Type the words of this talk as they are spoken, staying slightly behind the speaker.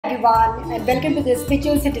everyone, and welcome to this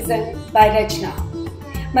Spiritual Citizen by Rachana.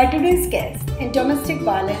 My today's guest in Domestic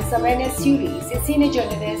Violence Awareness Series is senior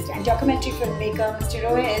journalist and documentary filmmaker Mr.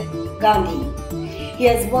 Rohit Gandhi. He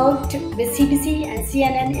has worked with CBC and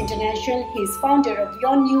CNN International. He is founder of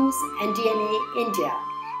WION News and DNA India.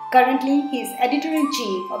 Currently, he is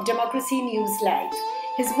editor-in-chief of Democracy News Live.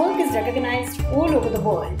 His work is recognized all over the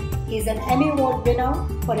world. He is an Emmy Award winner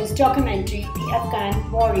for his documentary The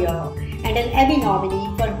AFGHAN Warrior and an Emmy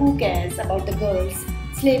nominee for Who Cares About the Girls,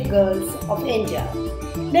 Slave Girls of India.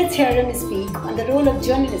 Let's hear him speak on the role of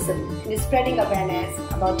journalism in spreading awareness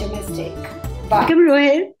about domestic violence. Welcome,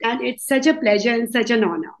 Rohit, and it's such a pleasure and such an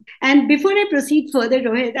honor. And before I proceed further,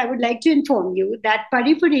 Rohit, I would like to inform you that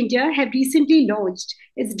Pari for India have recently launched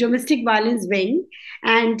its domestic violence wing,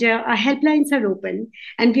 and our helplines are open,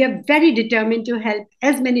 and we are very determined to help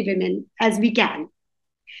as many women as we can.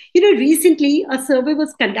 Recently a survey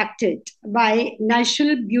was conducted by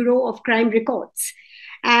National Bureau of Crime Records,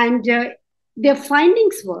 and their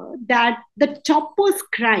findings were that the topmost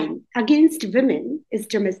crime against women is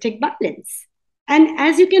domestic violence. And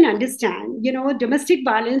as you can understand, domestic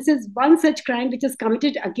violence is one such crime which is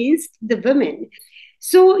committed against the women.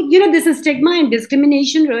 So, this stigma and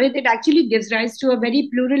discrimination, Rohit, it actually gives rise to a very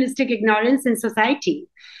pluralistic ignorance in society.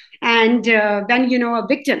 And when, a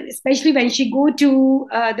victim, especially when she go to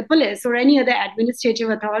the police or any other administrative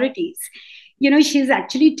authorities, she's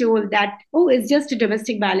actually told that, oh, it's just a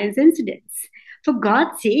domestic violence incident. For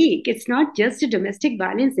God's sake, it's not just a domestic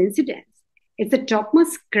violence incident. It's the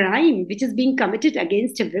topmost crime which is being committed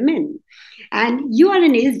against a woman. And you are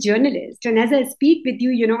an ace journalist. And as I speak with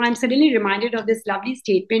you, I'm suddenly reminded of this lovely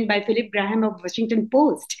statement by Philip Graham of Washington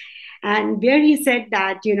Post. And where he said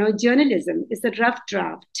that, journalism is the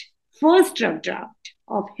first rough draft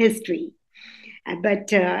of history.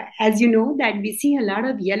 But as you know, that we see a lot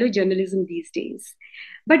of yellow journalism these days.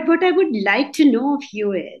 But what I would like to know of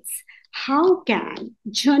you is, how can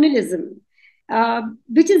journalism,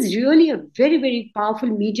 which is really a very, very powerful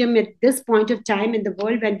medium at this point of time in the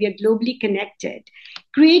world when we are globally connected,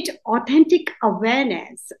 create authentic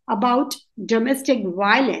awareness about domestic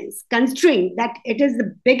violence, considering that it is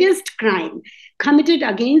the biggest crime committed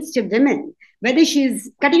against a woman, whether she's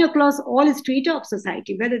cutting across all strata of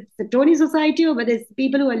society, whether it's the Tony society or whether it's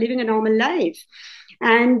people who are living a normal life.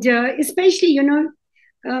 And especially,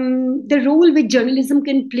 the role which journalism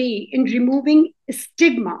can play in removing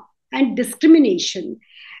stigma and discrimination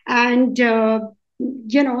and,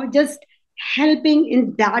 just helping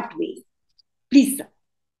in that way. Please, sir.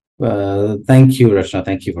 Well, thank you, Rachana.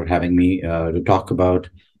 Thank you for having me to talk about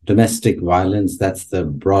domestic violence. That's the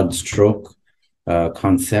broad stroke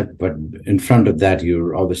concept, but in front of that,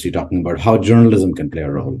 you're obviously talking about how journalism can play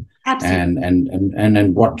a role. Absolutely.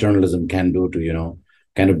 and what journalism can do to,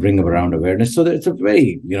 kind of bring around awareness. So it's a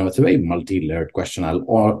very, multi-layered question.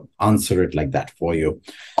 I'll answer it like that for you.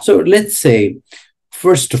 So let's say,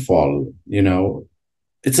 first of all,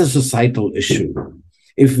 it's a societal issue.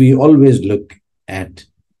 If we always look at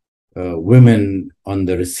women on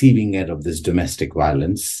the receiving end of this domestic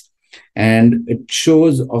violence, and it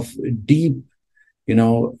shows of a deeply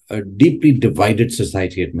divided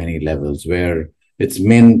society at many levels, where it's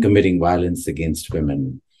men committing violence against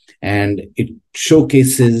women. And it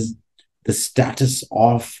showcases the status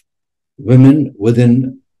of women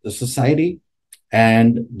within the society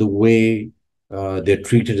and the way they're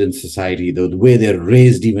treated in society, the way they're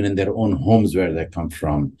raised even in their own homes where they come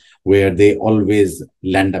from, where they always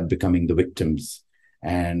land up becoming the victims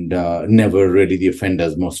and never really the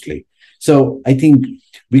offenders mostly. So I think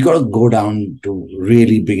we got to go down to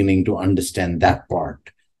really beginning to understand that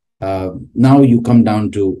part. Now you come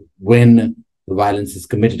down to when the violence is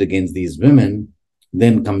committed against these women,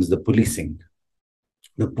 then comes the policing.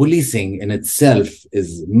 The policing in itself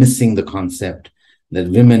is missing the concept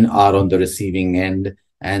that women are on the receiving end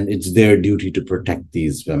and it's their duty to protect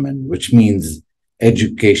these women, which means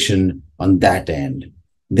education on that end.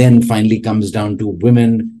 Then finally comes down to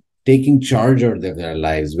women taking charge of their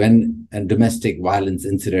lives. When a domestic violence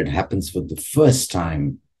incident happens for the first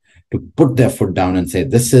time, to put their foot down and say,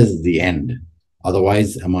 this is the end.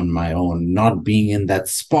 Otherwise, I'm on my own, not being in that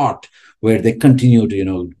spot where they continue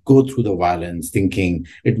to, go through the violence, thinking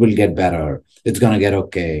it will get better, it's going to get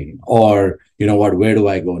okay, or, where do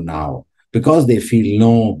I go now? Because they feel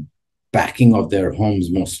no backing of their homes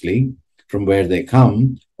mostly from where they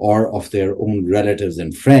come, or of their own relatives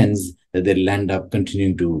and friends, that they'll end up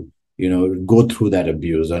continuing to, go through that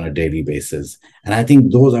abuse on a daily basis. And I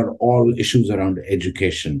think those are all issues around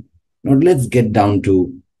education. Now, let's get down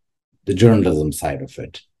to the journalism side of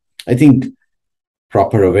it. I think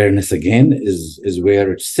proper awareness, again, is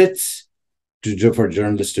where it sits. for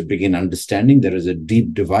journalists to begin understanding there is a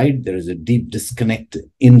deep divide, there is a deep disconnect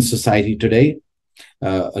in society today.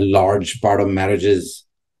 A large part of marriages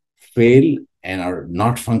fail and are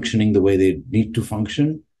not functioning the way they need to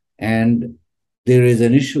function. And there is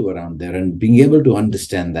an issue around there, and being able to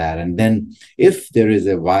understand that. And then if there is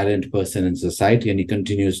a violent person in society and he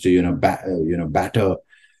continues to, batter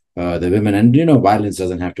the women, and, violence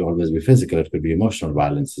doesn't have to always be physical. It could be emotional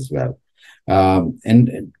violence as well.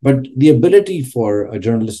 But the ability for a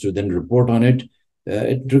journalist to then report on it,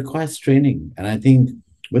 it requires training. And I think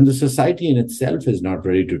when the society in itself is not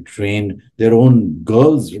ready to train their own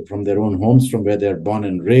girls from their own homes, from where they're born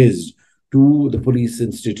and raised, to the police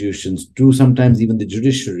institutions, to sometimes even the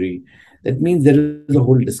judiciary, that means there is a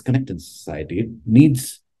whole disconnect in society. It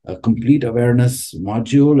needs a complete awareness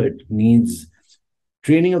module. It needs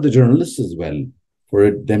training of the journalists as well for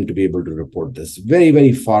them to be able to report this. Very,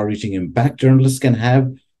 very far-reaching impact journalists can have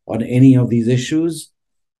on any of these issues,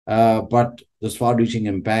 but this far-reaching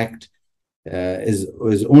impact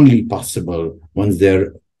is only possible once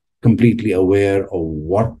they're completely aware of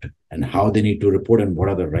what and how they need to report and what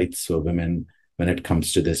are the rights for women when it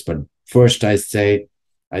comes to this. But first, I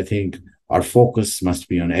think our focus must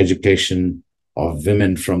be on education of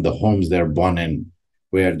women from the homes they're born in,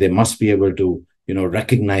 where they must be able to,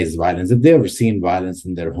 recognize violence. If they've seen violence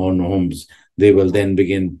in their own homes, they will then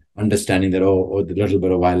begin understanding that, the little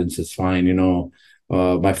bit of violence is fine.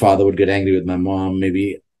 My father would get angry with my mom.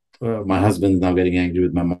 Maybe my husband's now getting angry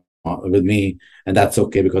with me, and that's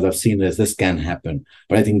okay because I've seen this. This can happen.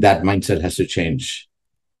 But I think that mindset has to change.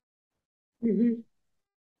 Mm-hmm.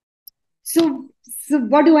 So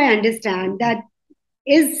what do I understand? That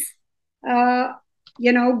is,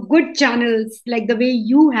 good channels like the way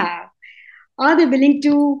you have, are they willing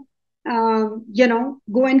to,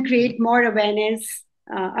 go and create more awareness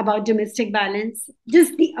about domestic violence?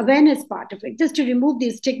 Just the awareness part of it, just to remove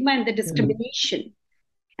the stigma and the discrimination.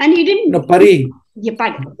 And he didn't. Pari. Yeah,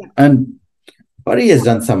 pardon. Yeah. And Pari has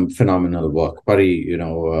done some phenomenal work. Pari,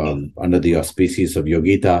 under the auspices of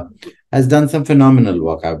Yogita, has done some phenomenal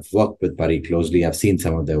work. I've worked with Pari closely. I've seen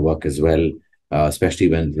some of their work as well, especially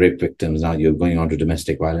when rape victims, now you're going on to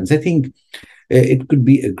domestic violence. I think it could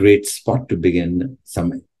be a great spot to begin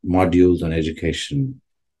some modules on education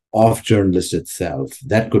of journalists itself.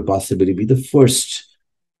 That could possibly be the first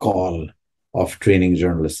call of training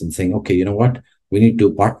journalists and saying, okay, you know what? We need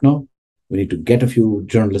to partner. We need to get a few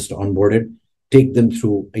journalists onboarded, take them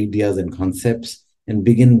through ideas and concepts, and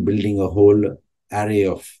begin building a whole array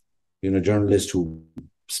of, journalists who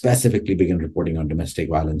specifically begin reporting on domestic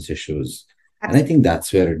violence issues. And I think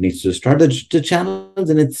that's where it needs to start. The channels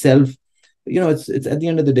in itself, it's at the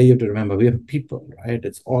end of the day, you have to remember we have people, right?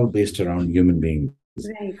 It's all based around human beings.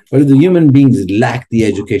 Right. But if the human beings lack the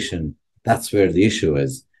education, that's where the issue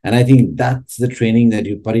is. And I think that's the training that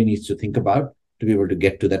Pari needs to think about to be able to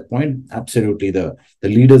get to that point. Absolutely, the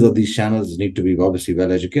leaders of these channels need to be obviously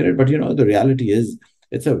well educated. But the reality is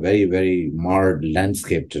it's a very, very marred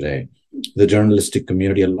landscape today. The journalistic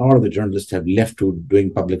community, a lot of the journalists have left to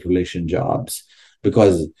doing public relation jobs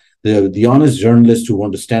because the honest journalists who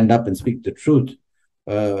want to stand up and speak the truth,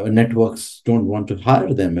 networks don't want to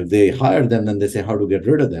hire them. If they hire them, then they say how to get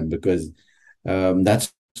rid of them, because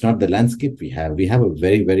that's not the landscape we have. We have a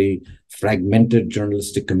very, very fragmented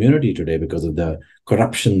journalistic community today because of the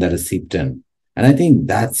corruption that is seeped in. And I think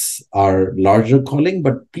that's our larger calling.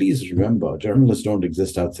 But please remember, journalists don't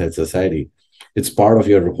exist outside society. It's part of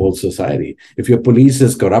your whole society. If your police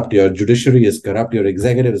is corrupt, your judiciary is corrupt, your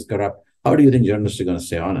executive is corrupt, how do you think journalists are going to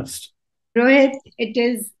stay honest? Rohit, it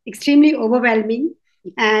is extremely overwhelming.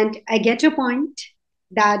 And I get your point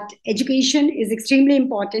that education is extremely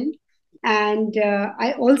important. And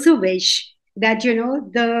I also wish that,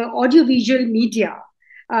 the audiovisual media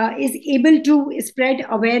is able to spread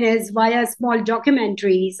awareness via small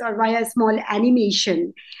documentaries or via small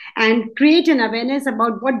animation and create an awareness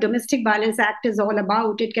about what Domestic Violence Act is all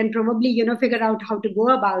about. It can probably, figure out how to go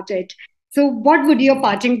about it. So what would your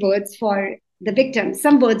parting words for the victims?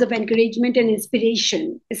 Some words of encouragement and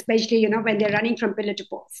inspiration, especially, when they're running from pillar to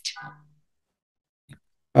post.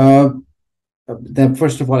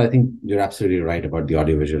 First of all, I think you're absolutely right about the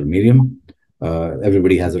audiovisual medium.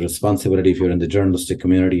 Everybody has a responsibility. If you're in the journalistic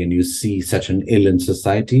community and you see such an ill in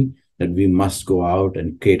society, that we must go out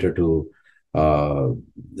and cater to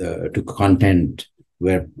content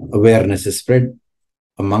where awareness is spread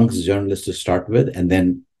amongst journalists to start with, and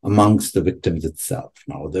then amongst the victims itself.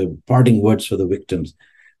 Now, the parting words for the victims: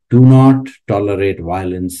 do not tolerate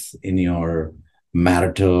violence in your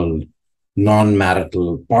marital,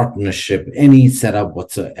 non-marital partnership, any setup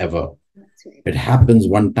whatsoever. Right. It happens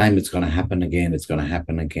one time, it's going to happen again, it's going to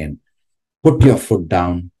happen again. put your foot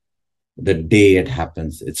down the day it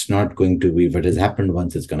happens. It's not going to be, if it has happened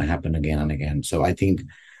once, it's going to happen again and again. So I think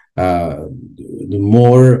the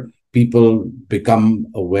more people become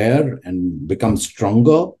aware and become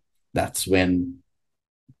stronger, that's when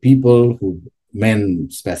people men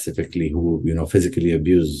specifically who, physically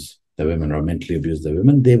abuse the women or mentally abuse the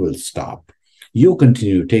women, they will stop. You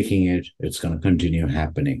continue taking it, it's going to continue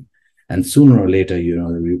happening. And sooner or later,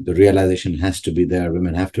 the realization has to be there.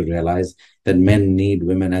 Women have to realize that men need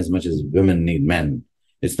women as much as women need men.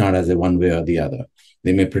 It's not as a one way or the other.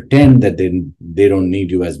 They may pretend that they don't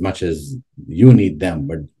need you as much as you need them,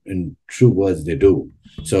 but in true words, they do.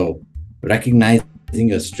 So recognizing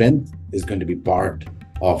your strength is going to be part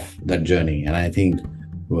of that journey. And I think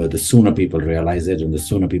the sooner people realize it and the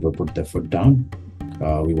sooner people put their foot down,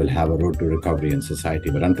 we will have a road to recovery in society.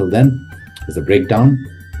 But until then, there's a breakdown,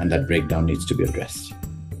 and that breakdown needs to be addressed.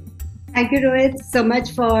 Thank you, Rohit, so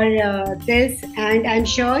much for this. And I'm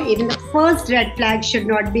sure even the first red flag should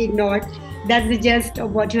not be ignored. That's the gist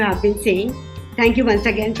of what you have been saying. Thank you once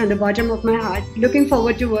again from the bottom of my heart. Looking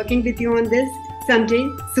forward to working with you on this someday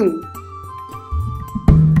soon.